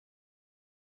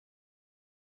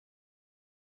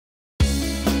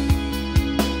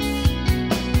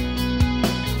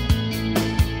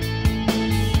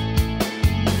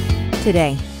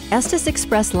Today, Estes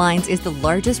Express Lines is the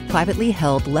largest privately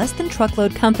held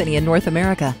less-than-truckload company in North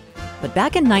America. But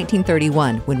back in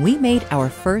 1931, when we made our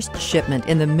first shipment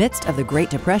in the midst of the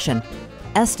Great Depression,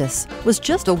 Estes was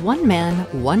just a one-man,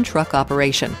 one-truck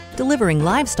operation, delivering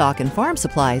livestock and farm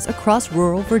supplies across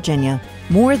rural Virginia.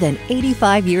 More than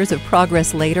 85 years of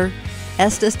progress later,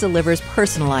 Estes delivers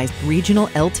personalized regional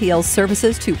LTL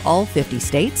services to all 50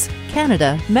 states,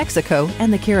 Canada, Mexico,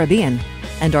 and the Caribbean.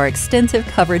 And our extensive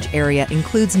coverage area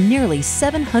includes nearly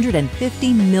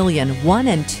 750 million one-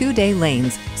 and two-day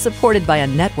lanes, supported by a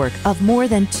network of more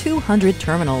than 200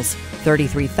 terminals,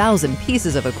 33,000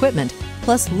 pieces of equipment,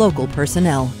 plus local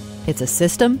personnel. It's a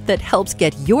system that helps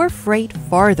get your freight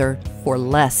farther for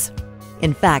less.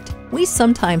 In fact, we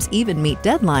sometimes even meet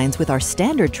deadlines with our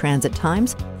standard transit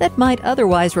times that might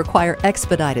otherwise require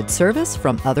expedited service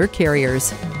from other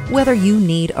carriers. Whether you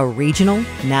need a regional,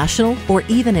 national, or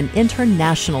even an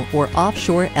international or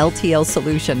offshore LTL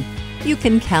solution, you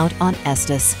can count on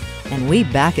Estes. And we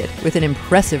back it with an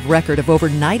impressive record of over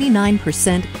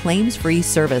 99% claims-free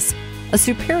service, a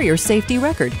superior safety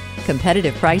record,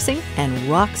 competitive pricing, and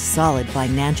rock-solid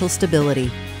financial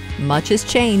stability. Much has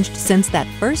changed since that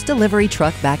first delivery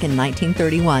truck back in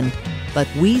 1931, but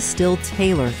we still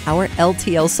tailor our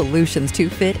LTL solutions to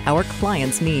fit our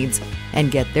clients' needs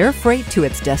and get their freight to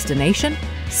its destination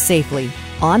safely,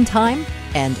 on time,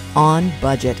 and on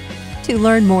budget. To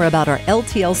learn more about our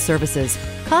LTL services,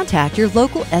 contact your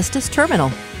local Estes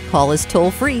terminal. Call us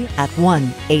toll-free at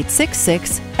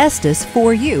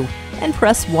 1-866-ESTES-4U and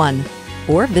press 1,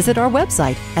 or visit our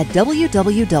website at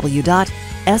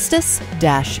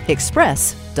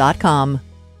www.estes-express.com.